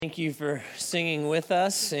Thank you for singing with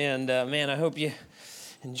us, and man, I hope you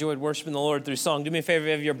enjoyed worshiping the Lord through song. Do me a favor, if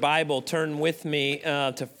you have your Bible, turn with me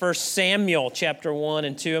to 1 Samuel chapter 1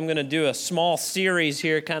 and 2. I'm going to do a small series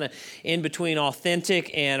here, kind of in between Authentic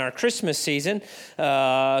and our Christmas season,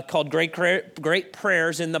 called Great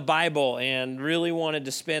Prayers in the Bible, and really wanted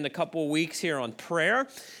to spend a couple weeks here on prayer.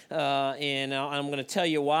 And I'm going to tell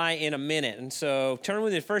you why in a minute. And so turn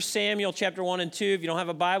with me to 1 Samuel chapter 1 and 2. If you don't have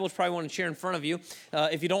a Bible, it's probably one to share in front of you.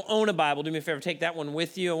 If you don't own a Bible, do me a favor, take that one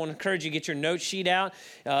with you. I want to encourage you to get your note sheet out.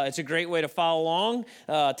 It's a great way to follow along,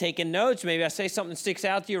 taking notes. Maybe I say something that sticks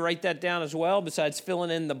out to you, write that down as well, besides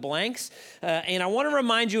filling in the blanks. And I want to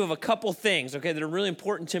remind you of a couple things, okay, that are really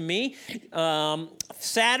important to me.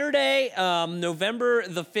 Saturday, November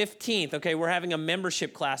the 15th, okay, we're having a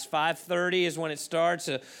membership class. 5:30 is when it starts.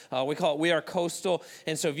 We call it We Are Coastal.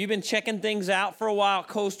 And so if you've been checking things out for a while at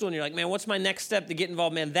Coastal and you're like, man, what's my next step to get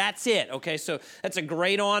involved? Man, that's it, okay? So that's a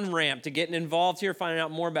great on-ramp to getting involved here, finding out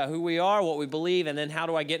more about who we are, what we believe, and then how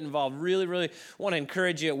do I get involved. Really, really want to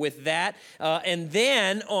encourage you with that. And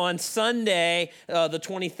then on Sunday, the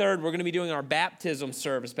 23rd, we're going to be doing our baptism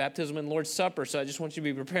service, baptism and Lord's Supper. So I just want you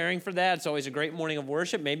to be preparing for that. It's always a great morning of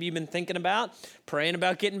worship. Maybe you've been thinking about praying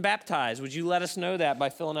about getting baptized. Would you let us know that by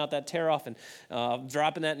filling out that tear-off and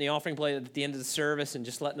dropping that in the offering plate at the end of the service and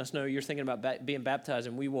just letting us know you're thinking about being baptized,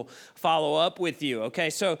 and we will follow up with you, okay?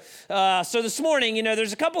 So this morning, you know,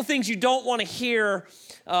 there's a couple things you don't want to hear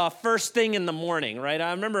first thing in the morning, right?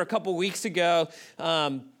 I remember a couple weeks ago,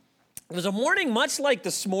 it was a morning much like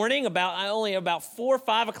this morning, about 4 or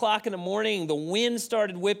 5 o'clock in the morning. The wind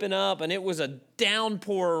started whipping up, and it was a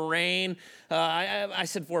downpour of rain. I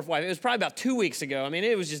said 4 or 5. It was probably about 2 weeks ago. I mean,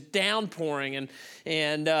 it was just downpouring,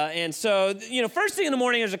 and so, you know, first thing in the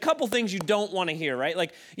morning, there's a couple things you don't want to hear, right?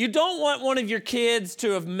 Like, you don't want one of your kids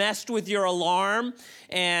to have messed with your alarm,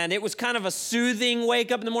 and it was kind of a soothing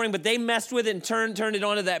wake up in the morning, but they messed with it and turned it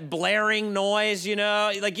on to that blaring noise, you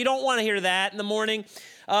know? Like, you don't want to hear that in the morning.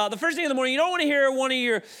 The first thing in the morning, you don't want to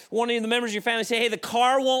hear one of the members of your family say, hey, the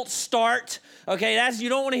car won't start. Okay, you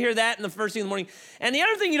don't want to hear that in the first thing in the morning. And the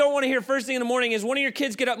other thing you don't want to hear first thing in the morning is one of your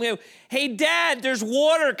kids get up and go, hey, Dad, there's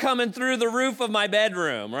water coming through the roof of my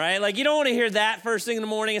bedroom, right? Like, you don't want to hear that first thing in the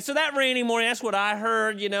morning. And so that rainy morning, that's what I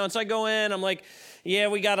heard, you know. And so I go in, I'm like, yeah,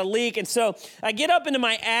 we got a leak. And so I get up into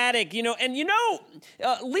my attic, you know, and you know,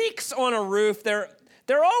 leaks on a roof,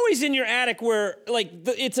 they're always in your attic where, like,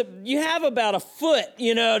 you have about a foot,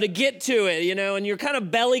 you know, to get to it, you know, and you're kind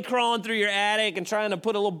of belly crawling through your attic and trying to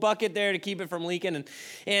put a little bucket there to keep it from leaking.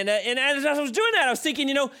 And as I was doing that, I was thinking,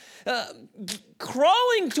 you know,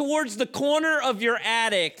 crawling towards the corner of your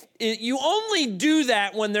attic, you only do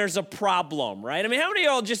that when there's a problem, right? I mean, how many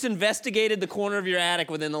of y'all just investigated the corner of your attic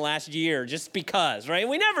within the last year just because, right?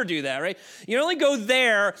 We never do that, right? You only go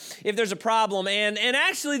there if there's a problem. And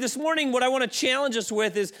actually this morning, what I want to challenge us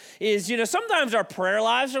with is, you know, sometimes our prayer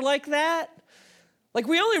lives are like that. Like,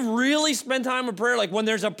 we only really spend time in prayer, like, when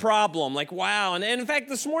there's a problem, like, wow. And in fact,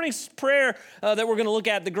 this morning's prayer that we're going to look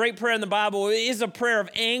at, the great prayer in the Bible, is a prayer of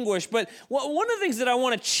anguish. But one of the things that I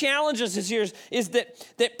want to challenge us this year is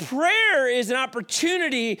that prayer is an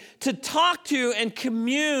opportunity to talk to and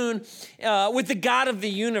commune with the God of the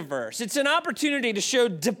universe. It's an opportunity to show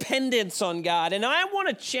dependence on God. And I want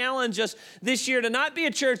to challenge us this year to not be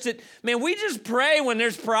a church that, man, we just pray when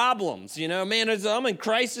there's problems. You know, man, I'm in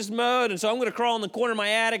crisis mode, and so I'm going to crawl in the corner of my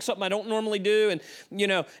attic, something I don't normally do, and you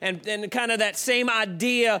know, and kind of that same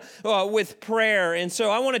idea with prayer. And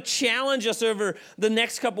so I want to challenge us over the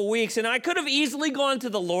next couple weeks. And I could have easily gone to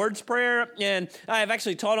the Lord's Prayer, and I have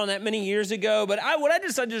actually taught on that many years ago. But what I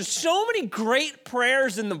decided, there's so many great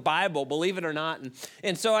prayers in the Bible, believe it or not.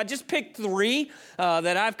 And so I just picked 3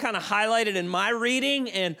 that I've kind of highlighted in my reading,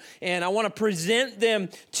 and I want to present them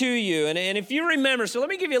to you. And if you remember, so let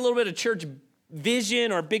me give you a little bit of church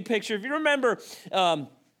vision or big picture. If you remember,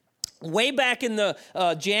 way back in the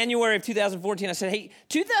January of 2014, I said, hey,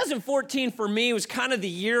 2014 for me was kind of the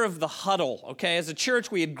year of the huddle, okay? As a church,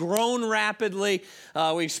 we had grown rapidly.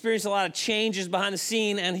 We experienced a lot of changes behind the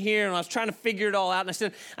scene and here, and I was trying to figure it all out. And I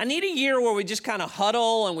said, I need a year where we just kind of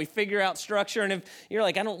huddle and we figure out structure. And if you're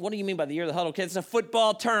like, what do you mean by the year of the huddle? Okay, it's a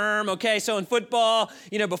football term, okay? So in football,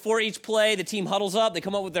 you know, before each play, the team huddles up. They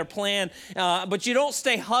come up with their plan. But you don't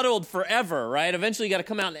stay huddled forever, right? Eventually, you got to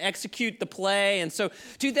come out and execute the play. And so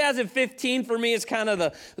 2015 for me is kind of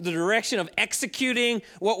the direction of executing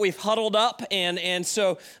what we've huddled up, and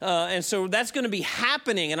so that's going to be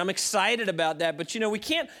happening, and I'm excited about that. But you know, we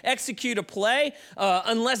can't execute a play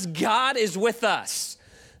unless God is with us.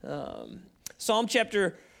 Psalm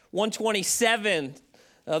chapter 127.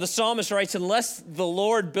 The psalmist writes, unless the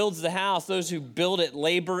Lord builds the house, those who build it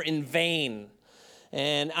labor in vain.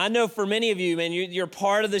 And I know for many of you, man, you're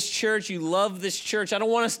part of this church. You love this church. I don't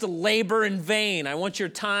want us to labor in vain. I want your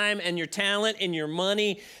time and your talent and your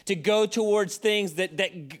money to go towards things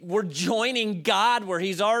that we're joining God where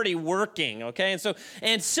he's already working, okay?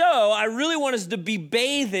 And so I really want us to be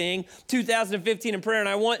bathing 2015 in prayer, and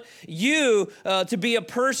I want you to be a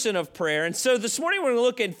person of prayer. And so this morning we're going to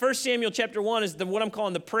look at 1 Samuel chapter 1 is what I'm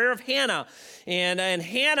calling the prayer of Hannah. And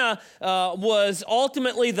Hannah was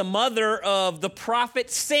ultimately the mother of the prophet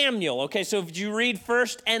Samuel. Okay, so if you read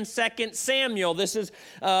 1st and 2nd Samuel, this is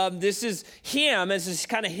him. This is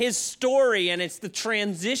kind of his story, and it's the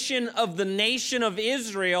transition of the nation of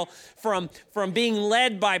Israel from being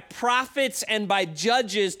led by prophets and by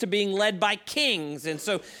judges to being led by kings. And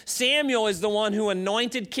so Samuel is the one who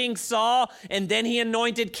anointed King Saul, and then he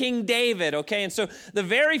anointed King David, okay? And so the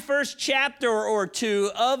very first chapter or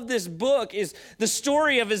two of this book is the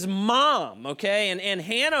story of his mom, okay? And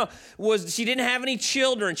Hannah she didn't have any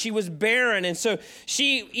children. She was barren, and so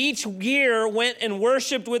she each year went and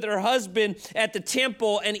worshiped with her husband at the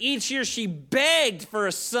temple, and each year she begged for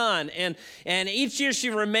a son, and each year she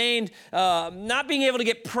remained not being able to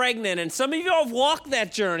get pregnant. And some of you all have walked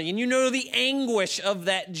that journey, and you know the anguish of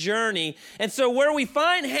that journey. And so where we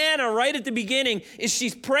find Hannah right at the beginning is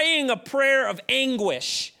she's praying a prayer of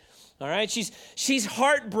anguish. All right, she's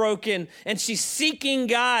heartbroken, and she's seeking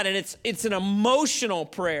God, and it's an emotional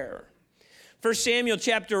prayer. 1 Samuel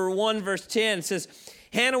chapter 1, verse 10 says,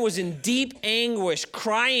 Hannah was in deep anguish,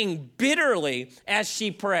 crying bitterly as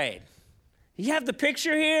she prayed. You have the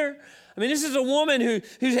picture here? I mean, this is a woman who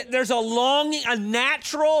there's a longing, a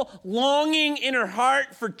natural longing in her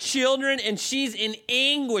heart for children, and she's in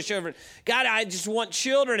anguish over it. God, I just want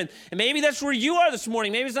children. And maybe that's where you are this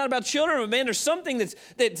morning. Maybe it's not about children, but man, there's something that's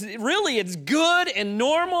really, it's good and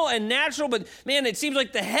normal and natural, but man, it seems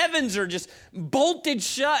like the heavens are just bolted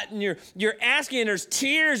shut, and you're asking, and there's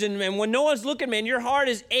tears, and when no one's looking, man, your heart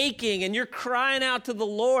is aching, and you're crying out to the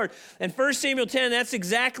Lord. And 1 Samuel 10, that's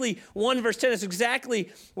exactly 1 verse 10, that's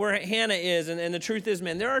exactly where Hannah is. And the truth is,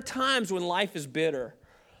 man, there are times when life is bitter,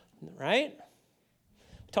 right?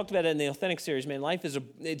 We talked about it in the Authentic series, man. Life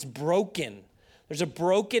it's broken. There's a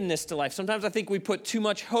brokenness to life. Sometimes I think we put too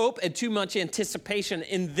much hope and too much anticipation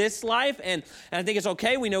in this life, and I think it's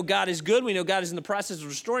okay. We know God is good. We know God is in the process of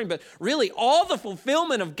restoring, but really all the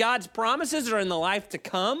fulfillment of God's promises are in the life to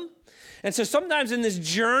come. And so sometimes in this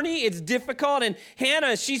journey, it's difficult, and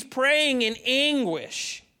Hannah, she's praying in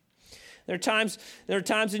anguish. There are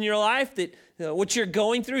times in your life that what you're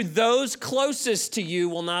going through, those closest to you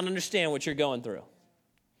will not understand what you're going through.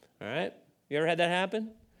 All right? You ever had that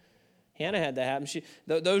happen? Hannah had that happen.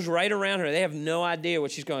 Those right around her, they have no idea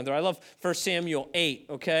what she's going through. I love 1 Samuel 8,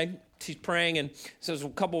 okay? She's praying, and so there's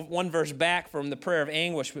one verse back from the prayer of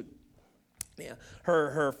anguish. But yeah,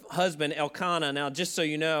 her husband, Elkanah, now just so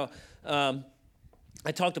you know,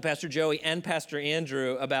 I talked to Pastor Joey and Pastor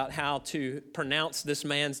Andrew about how to pronounce this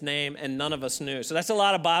man's name, and none of us knew. So that's a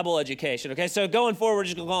lot of Bible education, okay? So going forward, we're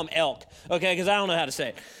just going to call him Elk, okay? Because I don't know how to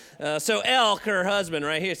say it. So Elk, her husband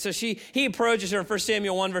right here, so he approaches her in 1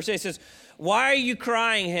 Samuel 1, verse 8, says, "Why are you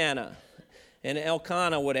crying, Hannah?" And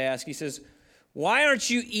Elkanah would ask, he says, "Why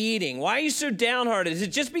aren't you eating? Why are you so downhearted? Is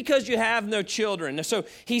it just because you have no children?" So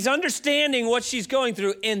he's understanding what she's going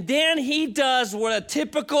through, and then he does what a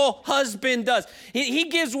typical husband does. He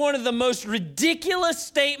gives one of the most ridiculous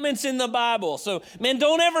statements in the Bible. So, man,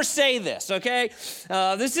 don't ever say this, okay?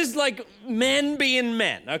 This is like men being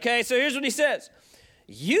men, okay? So here's what he says.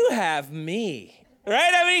 "You have me,"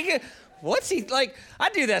 right? I mean, what's he like? I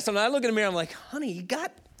do that sometimes. I look in the mirror, I'm like, honey, you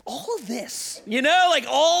got all of this, like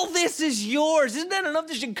all this is yours. Isn't that enough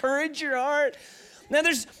to encourage your heart? Now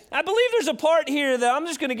I believe there's a part here that I'm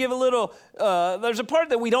just going to give a little, there's a part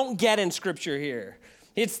that we don't get in Scripture here.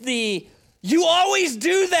 It's you always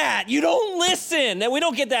do that. You don't listen. And we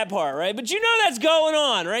don't get that part, right? But you know that's going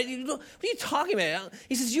on, right? What are you talking about?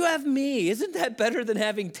 He says, "You have me. Isn't that better than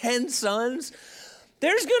having 10 sons?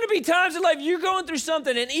 There's going to be times in life you're going through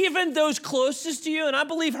something, and even those closest to you, and I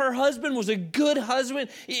believe her husband was a good husband.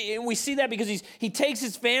 And we see that because he takes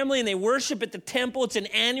his family and they worship at the temple. It's an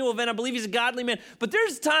annual event. I believe he's a godly man. But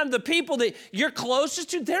there's times the people that you're closest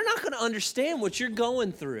to, they're not going to understand what you're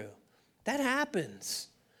going through. That happens.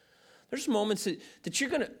 There's moments that you're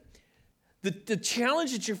going to, the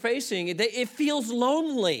challenge that you're facing, it feels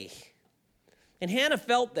lonely. And Hannah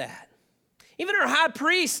felt that. Even her high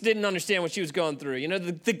priest didn't understand what she was going through,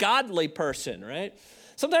 the godly person, right?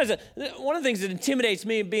 Sometimes one of the things that intimidates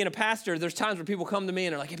me being a pastor, there's times where people come to me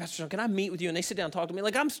and are like, hey, Pastor Sean, can I meet with you? And they sit down and talk to me.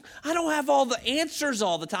 Like, I don't have all the answers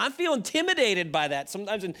all the time. I feel intimidated by that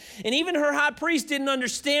sometimes. And even her high priest didn't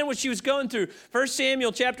understand what she was going through. 1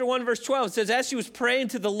 Samuel chapter 1, verse 12, it says, as she was praying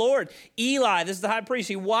to the Lord, Eli, this is the high priest,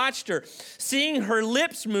 he watched her, seeing her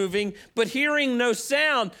lips moving, but hearing no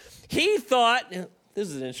sound. He thought, this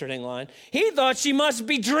is an interesting line, he thought she must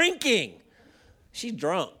be drinking. She's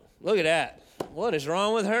drunk. Look at that. What is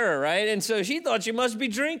wrong with her, right? And so she thought she must be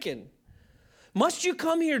drinking. Must you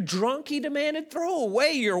come here drunk, he demanded. Throw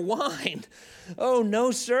away your wine. Oh,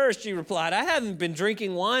 no, sir, she replied. I haven't been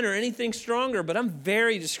drinking wine or anything stronger, but I'm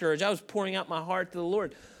very discouraged. I was pouring out my heart to the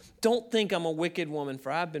Lord. Don't think I'm a wicked woman,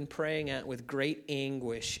 for I've been praying out with great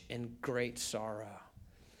anguish and great sorrow.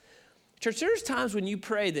 Church, there's times when you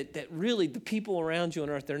pray that really the people around you on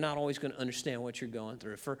earth, they're not always going to understand what you're going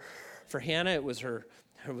through. For Hannah, it was her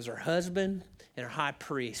husband and her high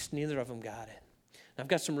priest. Neither of them got it. And I've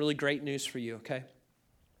got some really great news for you, okay?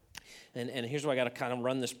 And here's why I got to kind of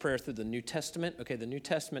run this prayer through the New Testament. Okay, the New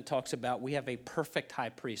Testament talks about we have a perfect high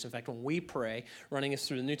priest. In fact, when we pray, running us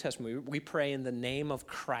through the New Testament, we pray in the name of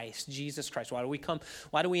Christ, Jesus Christ. Why do we come?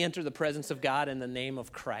 Why do we enter the presence of God in the name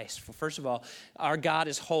of Christ? Well, first of all, our God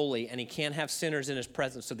is holy, and he can't have sinners in his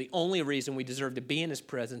presence. So the only reason we deserve to be in his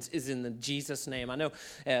presence is in the Jesus name. I know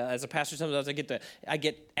as a pastor, sometimes I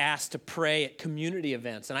get asked to pray at community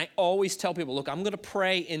events, and I always tell people, look, I'm going to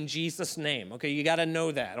pray in Jesus' name. Okay, you got to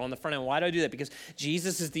know that on the front end. Why do I do that? Because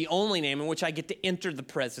Jesus is the only name in which I get to enter the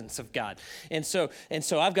presence of God. And so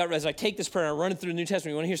I've got, as I take this prayer and I run it through the New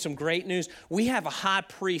Testament, you want to hear some great news? We have a high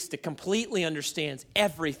priest that completely understands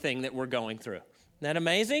everything that we're going through. Isn't that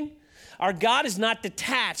amazing? Our God is not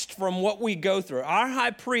detached from what we go through. Our high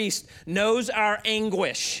priest knows our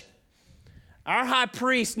anguish. Our high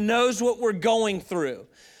priest knows what we're going through.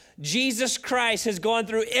 Jesus Christ has gone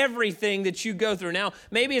through everything that you go through. Now,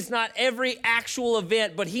 maybe it's not every actual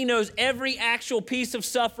event, but he knows every actual piece of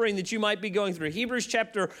suffering that you might be going through. Hebrews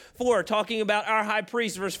chapter 4, talking about our high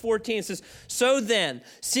priest, verse 14 says, so then,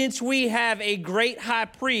 since we have a great high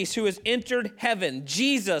priest who has entered heaven,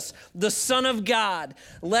 Jesus, the Son of God,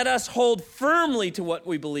 let us hold firmly to what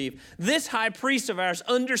we believe. This high priest of ours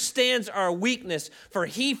understands our weakness, for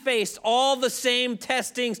he faced all the same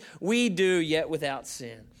testings we do, yet without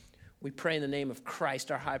sin. We pray in the name of Christ,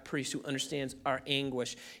 our high priest, who understands our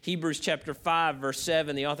anguish. Hebrews chapter 5, verse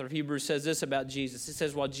 7, the author of Hebrews says this about Jesus. It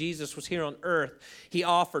says, while Jesus was here on earth, he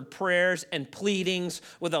offered prayers and pleadings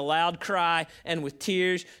with a loud cry and with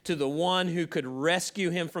tears to the one who could rescue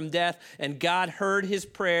him from death. And God heard his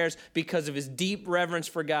prayers because of his deep reverence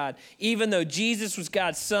for God. Even though Jesus was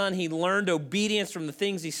God's son, he learned obedience from the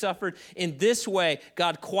things he suffered. In this way,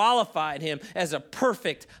 God qualified him as a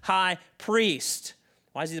perfect high priest.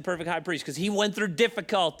 Why is he the perfect high priest? Because he went through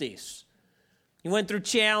difficulties. He went through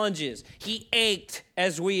challenges. He ached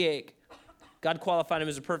as we ache. God qualified him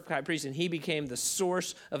as a perfect high priest, and he became the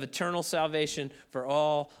source of eternal salvation for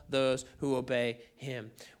all those who obey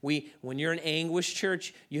him. When you're in anguish,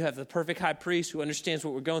 church, you have the perfect high priest who understands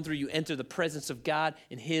what we're going through. You enter the presence of God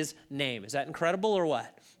in his name. Is that incredible or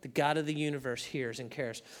what? The God of the universe hears and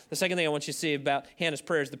cares. The second thing I want you to see about Hannah's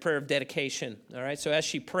prayer is the prayer of dedication. All right, so as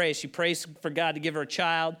she prays for God to give her a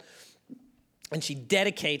child, and she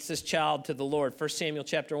dedicates this child to the Lord. 1 Samuel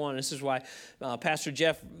chapter 1. This is why Pastor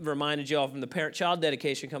Jeff reminded you all from the parent-child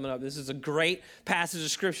dedication coming up. This is a great passage of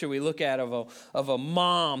Scripture we look at of a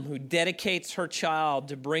mom who dedicates her child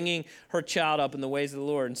to bringing her child up in the ways of the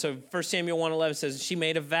Lord. And so 1 Samuel 1:11 says, she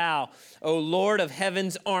made a vow, O Lord of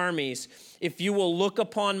heaven's armies, if you will look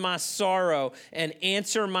upon my sorrow and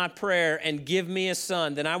answer my prayer and give me a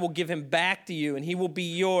son, then I will give him back to you, and he will be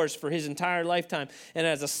yours for his entire lifetime. And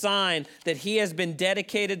as a sign that he has been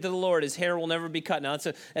dedicated to the Lord, his hair will never be cut. Now,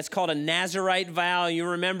 that's called a Nazirite vow. You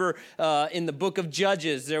remember in the book of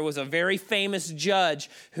Judges, there was a very famous judge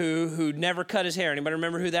who never cut his hair. Anybody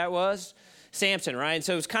remember who that was? Samson, right? And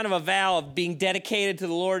so it was kind of a vow of being dedicated to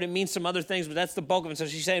the Lord. It means some other things, but that's the bulk of it. So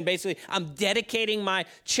she's saying basically, I'm dedicating my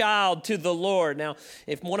child to the Lord. Now,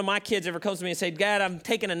 if one of my kids ever comes to me and says, Dad, I'm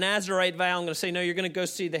taking a Nazirite vow, I'm going to say, no, you're going to go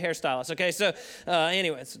see the hairstylist. Okay, so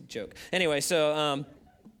anyway, it's a joke. Anyway, so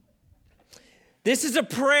this is a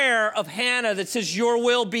prayer of Hannah that says, your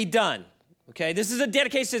will be done. Okay, this is a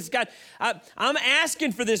dedication. It's God, I'm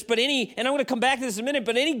asking for this, and I'm going to come back to this in a minute,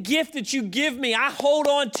 but any gift that you give me, I hold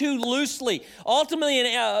on to loosely. Ultimately,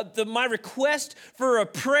 my request for a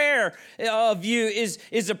prayer of you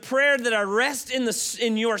is a prayer that I rest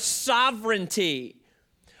in your sovereignty.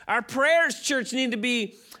 Our prayers, church, need to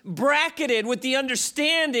be bracketed with the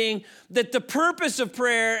understanding that the purpose of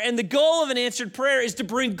prayer and the goal of an answered prayer is to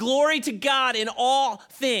bring glory to God in all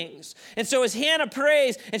things. And so as Hannah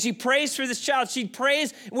prays, and she prays for this child, she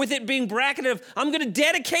prays with it being bracketed of, I'm going to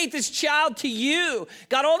dedicate this child to you.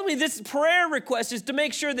 God, ultimately, this prayer request is to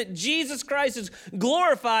make sure that Jesus Christ is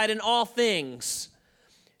glorified in all things.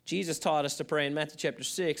 Jesus taught us to pray in Matthew chapter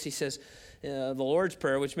 6. He says, the Lord's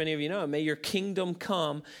Prayer, which many of you know, may your kingdom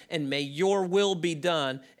come and may your will be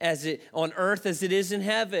done on earth as it is in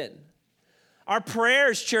heaven. Our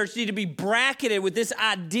prayers, church, need to be bracketed with this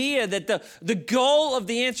idea that the goal of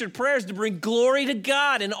the answered prayer is to bring glory to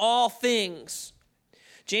God in all things.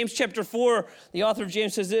 James chapter 4, the author of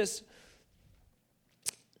James says this.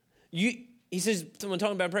 He says, when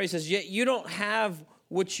talking about prayer, he says, yet you don't have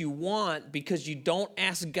what you want because you don't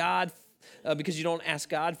ask God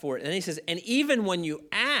for it. And then he says, and even when you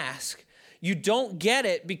ask, you don't get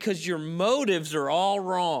it because your motives are all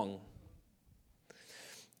wrong.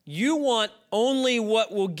 You want only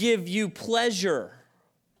what will give you pleasure.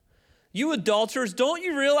 You adulterers, don't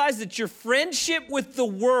you realize that your friendship with the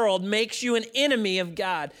world makes you an enemy of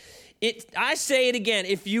God? I say it again,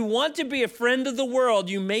 if you want to be a friend of the world,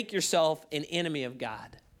 you make yourself an enemy of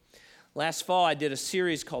God. Last fall, I did a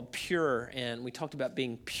series called Pure, and we talked about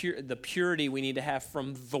being pure, the purity we need to have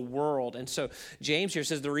from the world. And so James here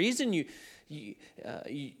says the reason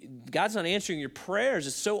God's not answering your prayers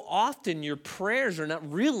is so often your prayers are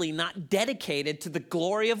not dedicated to the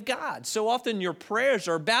glory of God. So often your prayers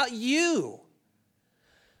are about you.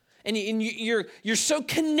 And you're so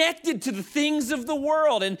connected to the things of the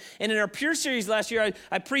world. And in our Pure series last year,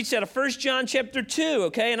 I preached out of 1 John chapter 2,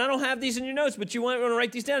 okay? And I don't have these in your notes, but you want to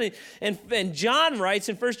write these down. And John writes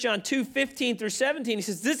in 1 John 2, 15 through 17, he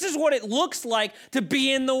says, this is what it looks like to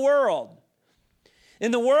be in the world.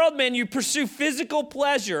 In the world, man, you pursue physical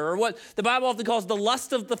pleasure, or what the Bible often calls the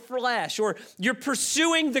lust of the flesh, or you're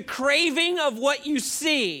pursuing the craving of what you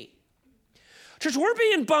see. Church, we're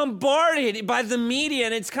being bombarded by the media,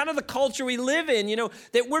 and it's kind of the culture we live in,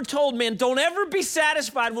 that we're told, man, don't ever be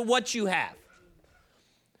satisfied with what you have.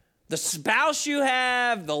 The spouse you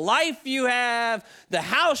have, the life you have, the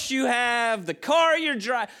house you have, the car you're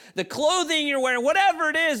driving, the clothing you're wearing, whatever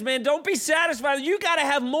it is, man, don't be satisfied. You got to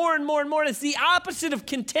have more and more and more. It's the opposite of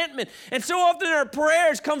contentment. And so often our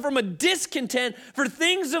prayers come from a discontent for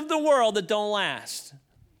things of the world that don't last.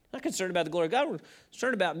 I'm not concerned about the glory of God. We're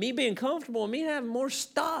concerned about me being comfortable and me having more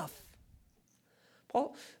stuff.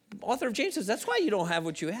 Paul, author of James, says that's why you don't have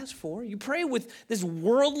what you ask for. You pray with this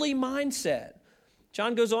worldly mindset.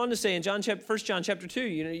 John goes on to say in 1 John chapter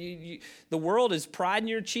 2, the world is pride in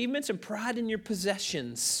your achievements and pride in your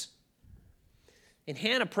possessions. And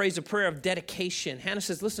Hannah prays a prayer of dedication. Hannah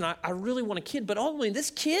says, listen, I really want a kid, but ultimately this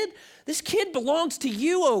kid belongs to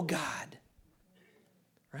you, oh God.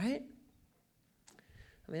 Right?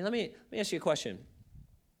 I mean, let me ask you a question.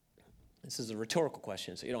 This is a rhetorical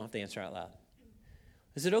question, so you don't have to answer out loud.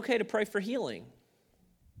 Is it okay to pray for healing?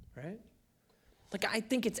 Right? I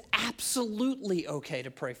think it's absolutely okay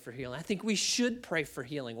to pray for healing. I think we should pray for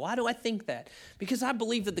healing. Why do I think that? Because I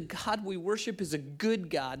believe that the God we worship is a good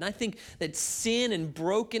God. And I think that sin and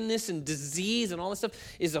brokenness and disease and all this stuff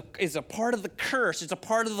is a part of the curse. It's a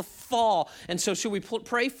part of the fall. And so should we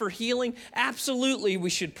pray for healing? Absolutely, we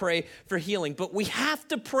should pray for healing. But we have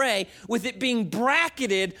to pray with it being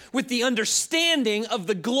bracketed with the understanding of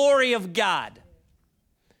the glory of God.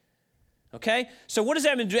 Okay? So what does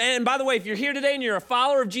that mean? And by the way, if you're here today and you're a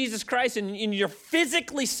follower of Jesus Christ and you're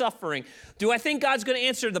physically suffering, do I think God's going to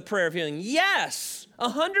answer the prayer of healing? Yes.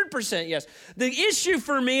 100% yes. The issue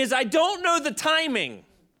for me is I don't know the timing.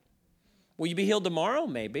 Will you be healed tomorrow?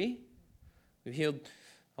 Maybe. Will you be healed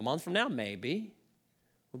a month from now? Maybe.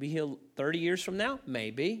 Will you be healed 30 years from now?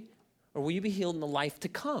 Maybe. Or will you be healed in the life to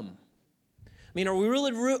come? I mean, are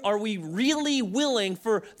we really willing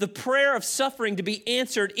for the prayer of suffering to be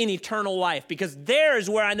answered in eternal life? Because there is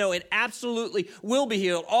where I know it absolutely will be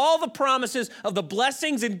healed. All the promises of the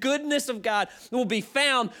blessings and goodness of God will be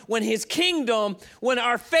found when when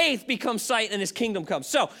our faith becomes sight and his kingdom comes.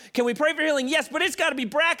 So, can we pray for healing? Yes, but it's got to be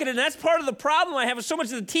bracketed, and that's part of the problem I have with so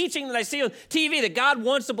much of the teaching that I see on TV, that God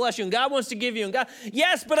wants to bless you and God wants to give you. And God,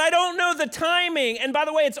 yes, but I don't know the timing. And by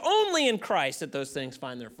the way, it's only in Christ that those things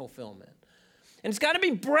find their fulfillment. And it's got to be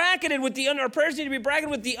bracketed with our prayers need to be bracketed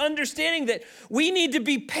with the understanding that we need to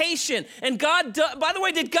be patient. And God, by the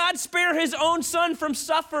way, did God spare his own son from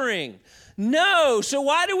suffering? No. So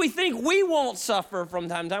why do we think we won't suffer from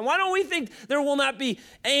time to time? Why don't we think there will not be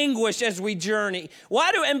anguish as we journey?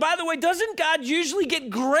 And by the way, doesn't God usually get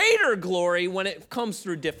greater glory when it comes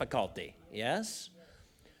through difficulty? Yes.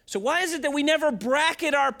 So why is it that we never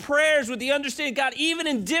bracket our prayers with the understanding, God, even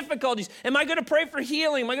in difficulties, am I going to pray for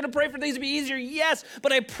healing? Am I going to pray for things to be easier? Yes,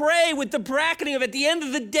 but I pray with the bracketing of, at the end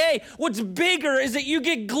of the day, what's bigger is that you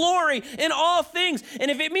get glory in all things.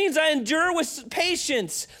 And if it means I endure with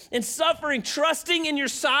patience and suffering, trusting in your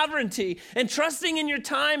sovereignty and trusting in your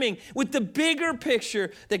timing with the bigger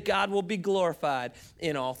picture that God will be glorified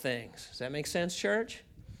in all things. Does that make sense, church?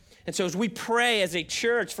 And so as we pray as a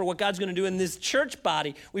church for what God's going to do in this church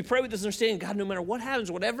body, we pray with this understanding, God, no matter what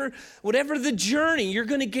happens, whatever the journey, you're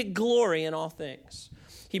going to get glory in all things.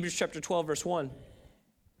 Hebrews chapter 12, verse 1.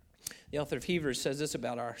 The author of Hebrews says this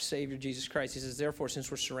about our Savior, Jesus Christ. He says, therefore,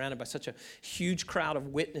 since we're surrounded by such a huge crowd of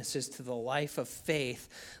witnesses to the life of faith,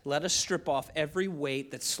 let us strip off every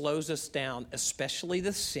weight that slows us down, especially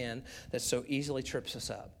the sin that so easily trips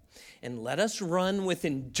us up. And let us run with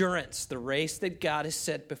endurance the race that God has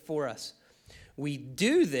set before us. We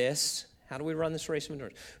do this, how do we run this race of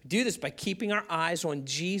endurance? We do this by keeping our eyes on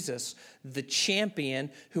Jesus, the champion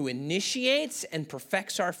who initiates and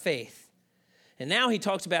perfects our faith. And now he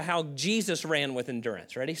talks about how Jesus ran with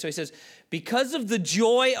endurance. Ready? So he says, because of the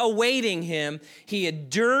joy awaiting him, he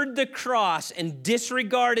endured the cross and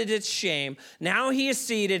disregarded its shame. Now he is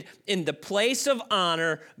seated in the place of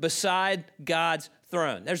honor beside God's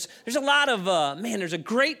throne. There's a lot of, there's a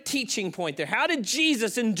great teaching point there. How did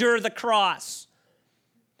Jesus endure the cross?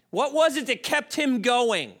 What was it that kept him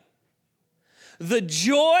going? The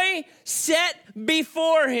joy set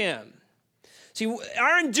before him. See,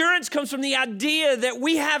 our endurance comes from the idea that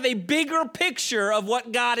we have a bigger picture of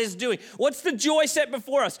what God is doing. What's the joy set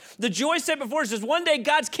before us? The joy set before us is one day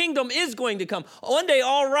God's kingdom is going to come. One day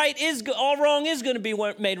all wrong is going to be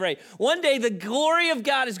made right. One day the glory of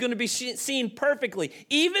God is going to be seen perfectly,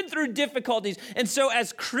 even through difficulties. And so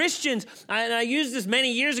as Christians, and I used this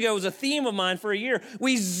many years ago, it was a theme of mine for a year,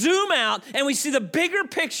 we zoom out and we see the bigger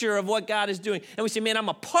picture of what God is doing. And we say, man, I'm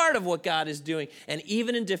a part of what God is doing. And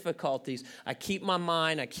even in difficulties, I keep my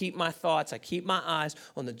mind, I keep my thoughts, I keep my eyes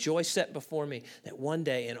on the joy set before me that one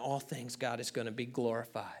day in all things God is going to be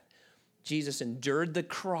glorified. Jesus endured the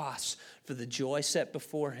cross for the joy set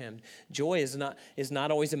before him. Joy is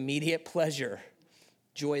not always immediate pleasure.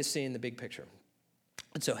 Joy is seeing the big picture.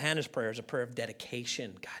 And so Hannah's prayer is a prayer of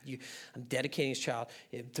dedication. God, I'm dedicating this child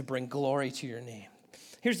to bring glory to your name.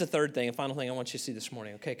 Here's the third thing, and final thing I want you to see this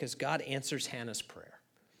morning, okay? Because God answers Hannah's prayer.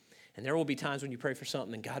 And there will be times when you pray for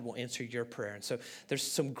something and God will answer your prayer. And so there's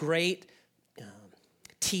some great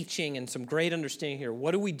teaching and some great understanding here.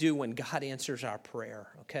 What do we do when God answers our prayer,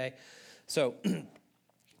 okay? So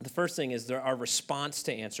the first thing is our response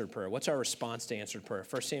to answered prayer. What's our response to answered prayer?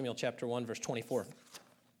 1 Samuel chapter 1, verse 24.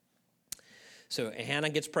 So Hannah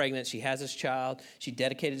gets pregnant. She has this child. She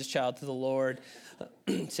dedicated this child to the Lord.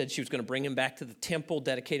 Said she was going to bring him back to the temple,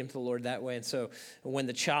 dedicate him to the Lord that way. And so when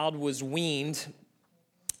the child was weaned,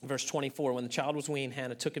 verse 24, when the child was weaned,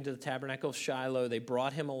 Hannah took him to the tabernacle of Shiloh. They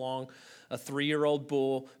brought him along a 3-year-old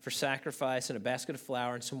bull for sacrifice and a basket of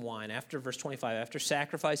flour and some wine. After, verse 25, after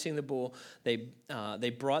sacrificing the bull, they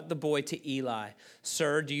brought the boy to Eli.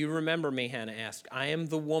 Sir, do you remember me? Hannah asked. I am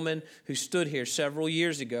the woman who stood here several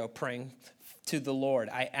years ago praying to the Lord.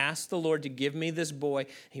 I asked the Lord to give me this boy.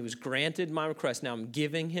 He was granted my request. Now I'm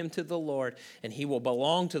giving him to the Lord, and he will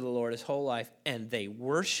belong to the Lord his whole life. And they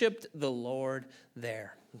worshiped the Lord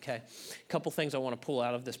there. Okay, a couple things I want to pull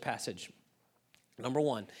out of this passage. Number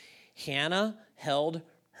one, Hannah held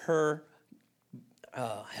her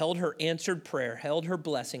answered prayer, held her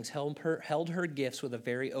blessings, held her gifts with a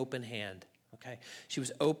very open hand. Okay, she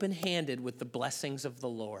was open-handed with the blessings of the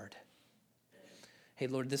Lord. Hey,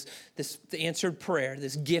 Lord, this answered prayer,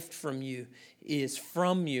 this gift from you is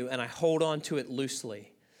from you, and I hold on to it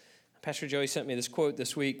loosely. Pastor Joey sent me this quote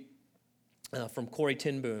this week from Corrie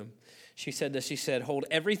ten Boom. She said this, she said, hold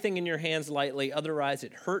everything in your hands lightly, otherwise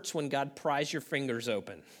it hurts when God pries your fingers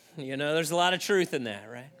open. You know, there's a lot of truth in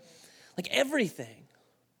that, right? Like everything.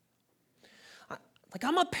 Like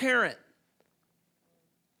I'm a parent.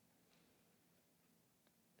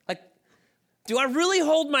 Like, do I really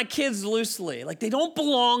hold my kids loosely? Like they don't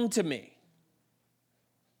belong to me.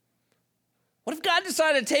 What if God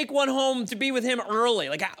decided to take one home to be with him early?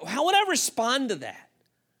 Like how would I respond to that?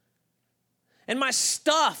 And my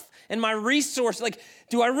stuff and my resource, like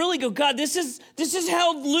do I really go, God, this is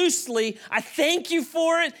held loosely. I thank you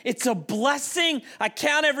for it. It's a blessing. I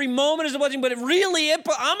count every moment as a blessing, but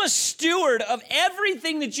I'm a steward of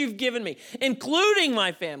everything that you've given me, including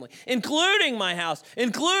my family, including my house,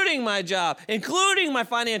 including my job, including my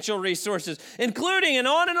financial resources, including, and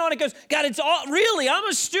on it goes. God, it's all, really, I'm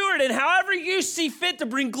a steward, and however you see fit to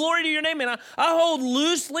bring glory to your name, and I hold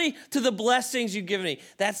loosely to the blessings you've given me.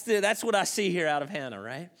 That's what I see here out of Hannah,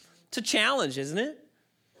 right? It's a challenge, isn't it?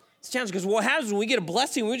 It's a challenge because what happens when we get a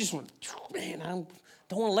blessing, we just want, man, I don't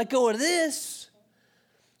want to let go of this.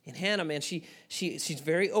 And Hannah, man, she's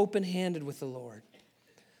very open-handed with the Lord.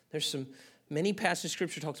 There's many passages of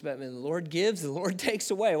Scripture talks about, man, the Lord gives, the Lord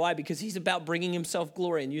takes away. Why? Because he's about bringing himself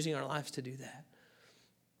glory and using our lives to do that.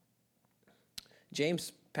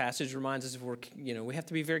 James' passage reminds us we have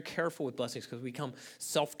to be very careful with blessings because we become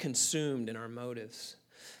self-consumed in our motives.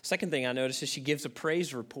 Second thing I noticed is she gives a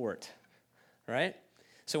praise report, right?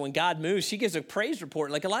 So when God moves, she gives a praise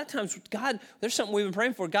report. Like a lot of times, God, there's something we've been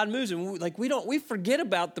praying for. God moves, and we forget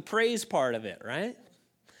about the praise part of it, right?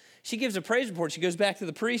 She gives a praise report. She goes back to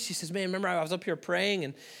the priest. She says, "Man, remember I was up here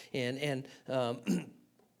praying, and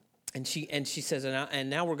she says, and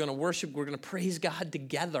now we're going to worship. We're going to praise God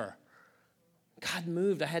together. God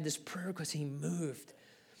moved. I had this prayer because He moved.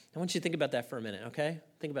 I want you to think about that for a minute, okay?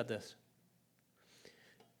 Think about this.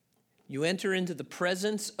 You enter into the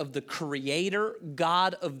presence of the Creator,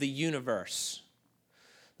 God of the universe.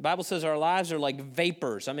 The Bible says our lives are like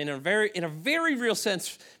vapors. I mean, in a very real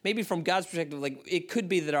sense, maybe from God's perspective, like it could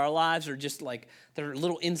be that our lives are just like, they're a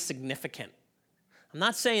little insignificant. I'm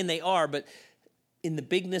not saying they are, but in the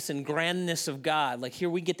bigness and grandness of God, like here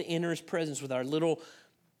we get to enter His presence with our little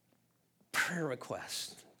prayer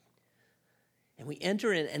request. And we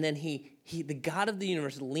enter in, and then he, the God of the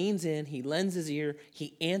universe, leans in, He lends His ear,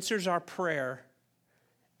 He answers our prayer,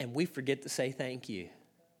 and we forget to say thank you,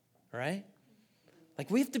 right? Like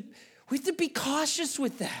we have to be cautious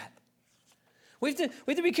with that. We have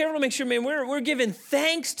to be careful to make sure, man, we're giving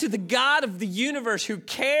thanks to the God of the universe who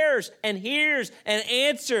cares and hears and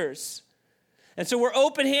answers. And so we're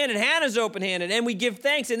open-handed. Hannah's open-handed, and we give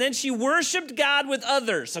thanks. And then she worshiped God with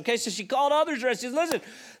others. Okay, so she called others. She says,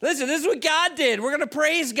 listen, this is what God did. We're going to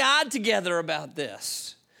praise God together about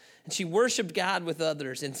this. And she worshiped God with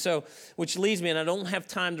others. And so, which leads me, and I don't have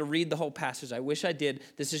time to read the whole passage. I wish I did.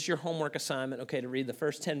 This is your homework assignment, okay, to read the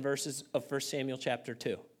first 10 verses of 1 Samuel chapter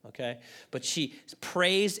 2, okay? But she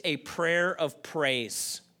prays a prayer of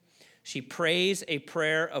praise. She prays a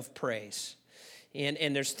prayer of praise.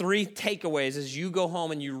 And there's 3 takeaways as you go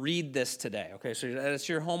home and you read this today. Okay, so that's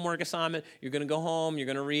your homework assignment. You're going to go home. You're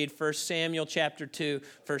going to read 1 Samuel chapter 2,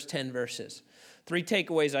 first 10 verses. 3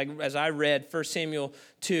 takeaways as I read 1 Samuel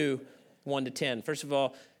 2, 1 to 10. First of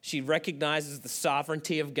all, she recognizes the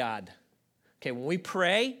sovereignty of God. Okay, when we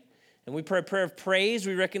pray, and we pray a prayer of praise,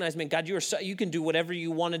 we recognize, man, God, you can do whatever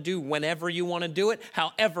you want to do, whenever you want to do it,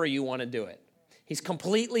 however you want to do it. He's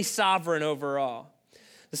completely sovereign over all.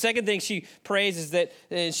 The second thing she prays is that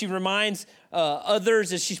she reminds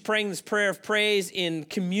others as she's praying this prayer of praise in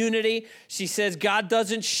community. She says God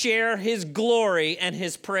doesn't share His glory and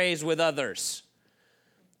His praise with others.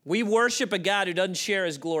 We worship a God who doesn't share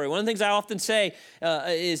His glory. One of the things I often say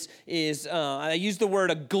is I use the word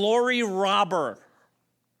a glory robber.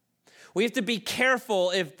 We have to be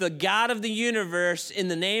careful if the God of the universe, in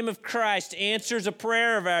the name of Christ, answers a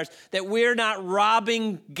prayer of ours, that we're not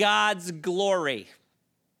robbing God's glory.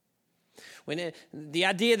 The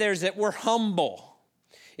idea there is that we're humble.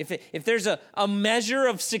 If there's a measure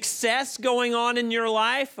of success going on in your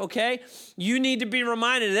life, okay, you need to be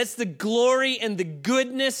reminded that's the glory and the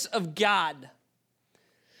goodness of God.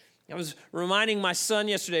 I was reminding my son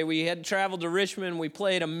yesterday, we had traveled to Richmond.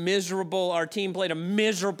 Our team played a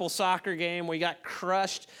miserable soccer game. We got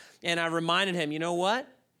crushed. And I reminded him, you know what?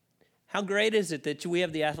 How great is it that we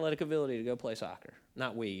have the athletic ability to go play soccer?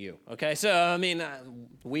 Not we, you. Okay, so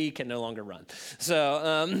we can no longer run.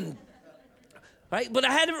 So, right? But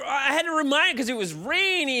I had to remind, because it was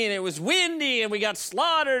rainy and it was windy and we got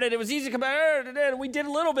slaughtered and it was easy to come out. And we did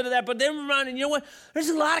a little bit of that, but then reminded, you know what? There's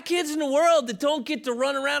a lot of kids in the world that don't get to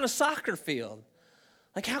run around a soccer field.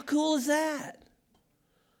 Like, how cool is that?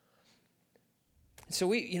 So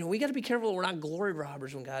we got to be careful that we're not glory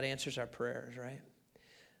robbers when God answers our prayers, right?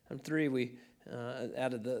 And 3,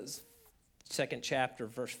 out of the second chapter,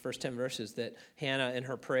 first 10 verses, that Hannah in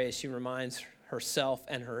her praise, she reminds herself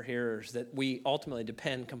and her hearers that we ultimately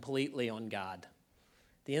depend completely on God.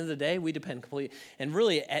 At the end of the day, we depend completely. And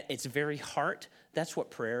really, at its very heart, that's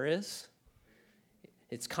what prayer is.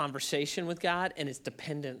 It's conversation with God, and it's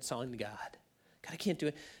dependence on God. God, I can't do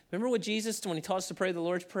it. Remember what Jesus, when He taught us to pray the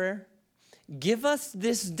Lord's Prayer? give us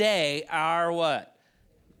this day our what?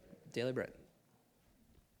 Daily bread.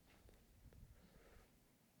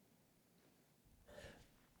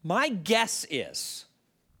 My guess is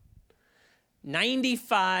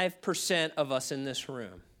 95% of us in this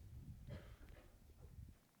room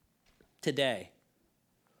today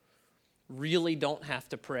really don't have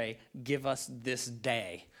to pray, give us this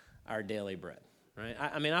day our daily bread, right?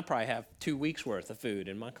 I mean, I probably have 2 weeks worth of food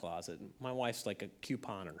in my closet. My wife's like a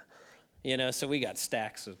couponer, so we got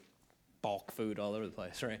stacks of bulk food all over the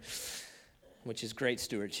place, right? Which is great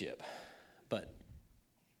stewardship. But,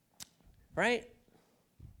 right?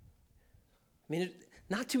 I mean,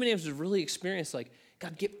 not too many of us have really experienced, like,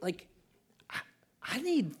 God, I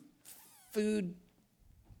need food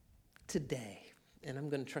today, and I'm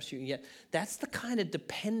going to trust you. And yet, that's the kind of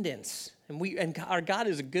dependence. And our God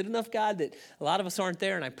is a good enough God that a lot of us aren't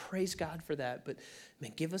there, and I praise God for that. But,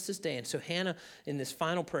 man, give us this day. And so Hannah, in this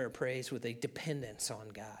final prayer, prays with a dependence on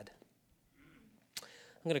God.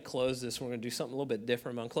 I'm going to close this. We're going to do something a little bit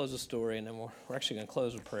different. I'm going to close the story, and then we're actually going to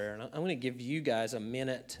close with prayer. And I'm going to give you guys a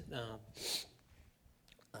minute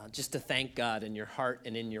just to thank God in your heart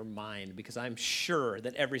and in your mind, because I'm sure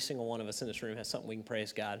that every single one of us in this room has something we can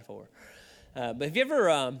praise God for. But have you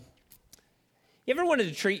ever wanted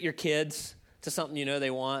to treat your kids to something they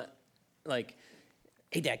want? Like,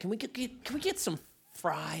 hey, Dad, can we get some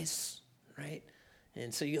fries, right?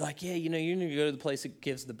 And so you're like, yeah, you need to go to the place that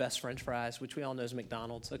gives the best French fries, which we all know is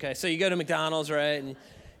McDonald's. Okay, so you go to McDonald's, right, and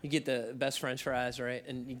you get the best French fries, right,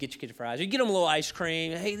 and you get your kid fries. You get them a little ice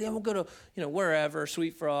cream. Hey, then we'll go to, wherever,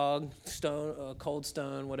 Sweet Frog, Cold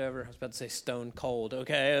Stone, whatever. I was about to say Stone Cold,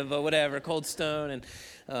 okay, but whatever, Cold Stone, and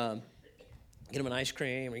get them an ice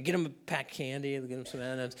cream, or you get them a pack of candy, get them some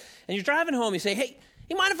M&Ms. And you're driving home, you say, hey,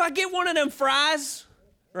 you mind if I get one of them fries,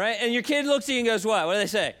 right? And your kid looks at you and goes, what? What do they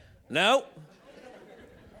say? No.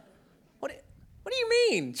 What do you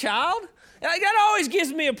mean, child? That always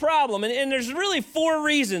gives me a problem, and there's really 4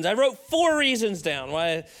 reasons. I wrote 4 reasons down.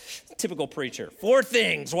 Why, typical preacher. 4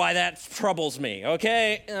 things why that troubles me,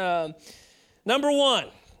 okay? Number 1,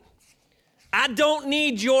 I don't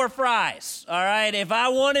need your fries, all right? If I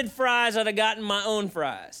wanted fries, I'd have gotten my own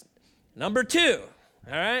fries. Number 2,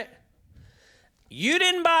 all right? You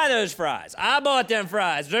didn't buy those fries. I bought them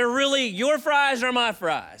fries. They're really your fries or my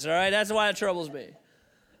fries, all right? That's why it troubles me.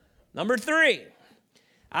 Number 3,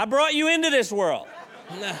 I brought you into this world.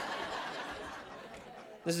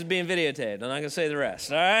 This is being videotaped. I'm not going to say the rest.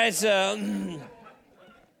 All right, so. And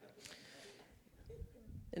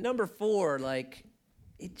number 4,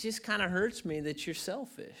 it just kind of hurts me that you're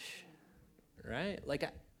selfish, right?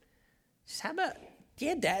 How about,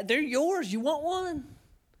 yeah, Dad, they're yours. You want one?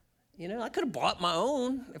 I could have bought my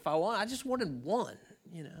own if I want. I just wanted one,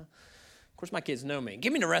 Of course, my kids know me.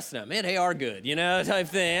 Give me the rest of them. Man, they are good, type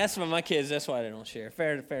thing. That's why my kids, that's why they don't share.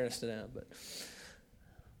 Fairness to them.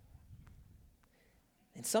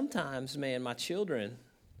 And sometimes, man, my children,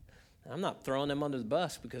 I'm not throwing them under the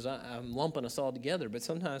bus because I'm lumping us all together, but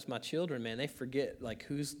sometimes my children, man, they forget,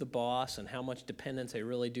 who's the boss and how much dependence they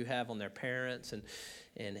really do have on their parents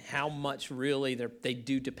and how much really they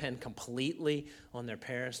do depend completely on their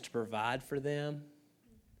parents to provide for them.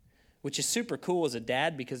 Which is super cool as a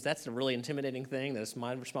dad, because that's a really intimidating thing. That it's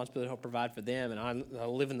my responsibility to help provide for them, and I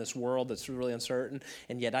live in this world that's really uncertain,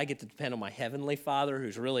 and yet I get to depend on my Heavenly Father,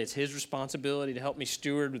 who's really, it's His responsibility to help me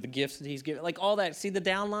steward with the gifts that He's given. All that, see the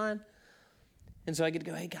downline? And so I get to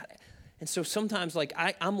go, hey, God. And so sometimes,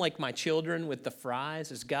 I'm like my children with the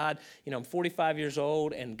fries, as God, I'm 45 years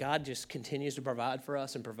old, and God just continues to provide for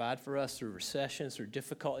us through recessions, through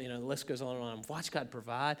difficulty, the list goes on and on. Watch God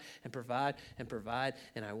provide and provide and provide,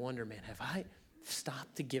 and I wonder, man, have I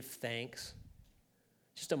stopped to give thanks?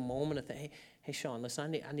 Just a moment of thanks. Hey, Sean,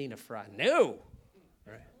 listen, I need a fry. No!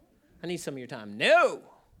 All right. I need some of your time. No!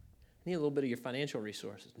 I need a little bit of your financial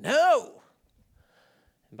resources. No!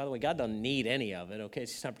 And by the way, God doesn't need any of it, okay?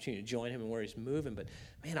 It's just an opportunity to join Him in where He's moving. But,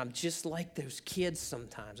 man, I'm just like those kids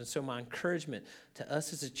sometimes. And so my encouragement to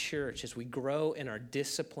us as a church, as we grow in our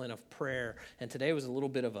discipline of prayer, and today was a little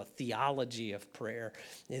bit of a theology of prayer,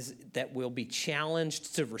 is that we'll be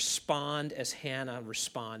challenged to respond as Hannah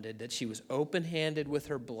responded, that she was open-handed with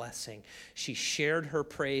her blessing. She shared her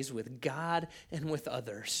praise with God and with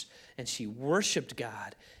others, and she worshiped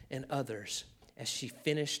God and others as she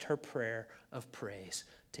finished her prayer of praise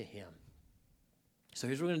to Him. So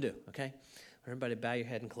here's what we're going to do, okay? Everybody bow your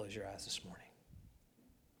head and close your eyes this morning.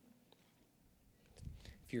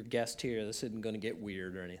 If you're a guest here, this isn't going to get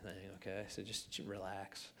weird or anything, okay? So just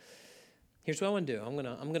relax. Here's what I want to do. I'm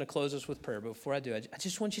going to close this with prayer, but before I do, I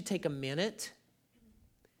just want you to take a minute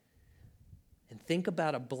and think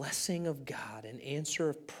about a blessing of God, an answer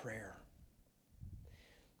of prayer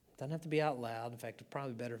Doesn't have to be out loud. In fact, it's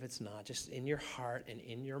probably better if it's not. Just in your heart and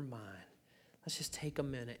in your mind, let's just take a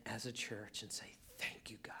minute as a church and say,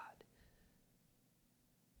 thank you, God.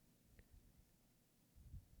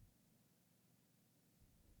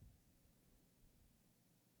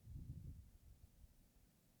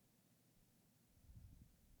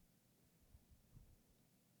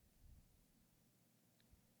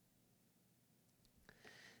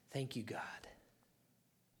 Thank you, God,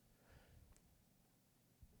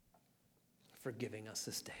 for giving us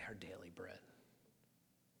this day our daily bread.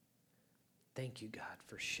 Thank you, God,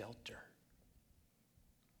 for shelter.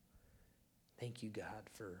 Thank you, God,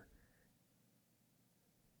 for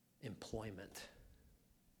employment.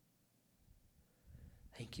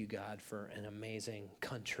 Thank you, God, for an amazing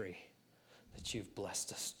country that you've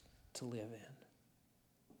blessed us to live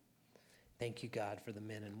in. Thank you, God, for the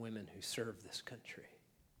men and women who serve this country.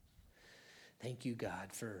 Thank you,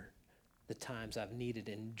 God, for the times I've needed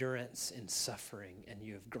endurance in suffering, and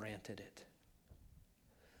you have granted it.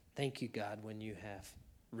 Thank you, God, when you have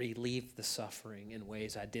relieved the suffering in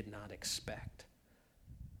ways I did not expect.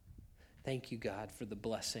 Thank you, God, for the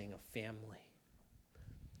blessing of family.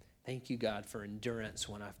 Thank you, God, for endurance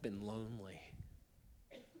when I've been lonely.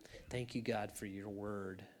 Thank you, God, for your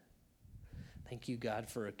word. Thank you, God,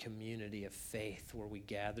 for a community of faith where we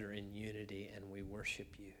gather in unity and we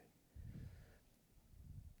worship you.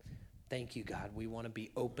 Thank you, God. We want to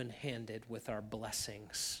be open-handed with our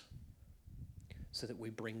blessings so that we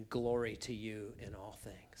bring glory to you in all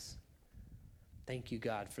things. Thank you,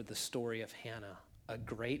 God, for the story of Hannah, a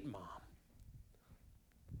great mom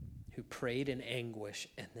who prayed in anguish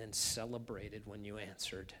and then celebrated when you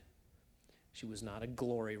answered. She was not a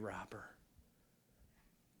glory robber,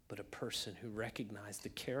 but a person who recognized the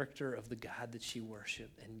character of the God that she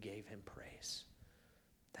worshiped and gave him praise.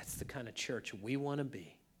 That's the kind of church we want to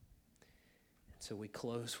be. So we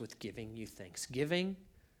close with giving you thanksgiving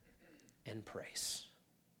and praise.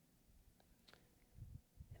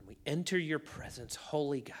 And we enter your presence,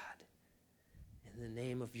 holy God, in the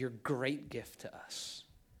name of your great gift to us,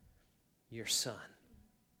 your Son,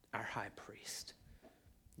 our high priest,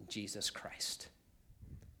 Jesus Christ.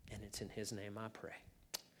 And it's in his name I pray.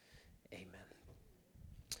 Amen.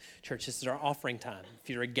 Church, this is our offering time. If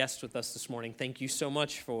you're a guest with us this morning, thank you so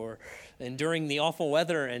much for enduring the awful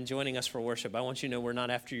weather and joining us for worship. I want you to know we're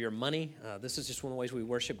not after your money. This is just one of the ways we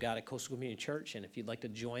worship God at Coastal Community Church, and if you'd like to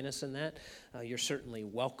join us in that, you're certainly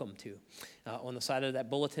welcome to. On the side of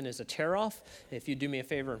that bulletin is a tear-off. If you do me a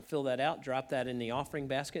favor and fill that out, drop that in the offering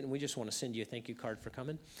basket, and we just want to send you a thank you card for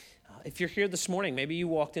coming. If you're here this morning, maybe you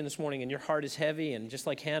walked in this morning and your heart is heavy, and just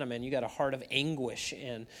like Hannah, man, you got a heart of anguish,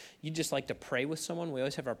 and you'd just like to pray with someone. We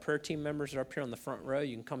always have our prayer team members that are up here on the front row.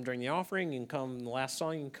 You can come during the offering, you can come in the last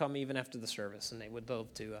song, you can come even after the service, and they would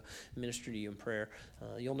love to minister to you in prayer.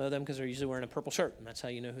 You'll know them because they're usually wearing a purple shirt, and that's how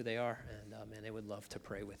you know who they are, and man, they would love to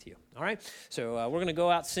pray with you. All right, so we're going to go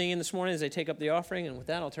out singing this morning as they take up the offering, and with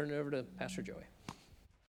that, I'll turn it over to Pastor Joey.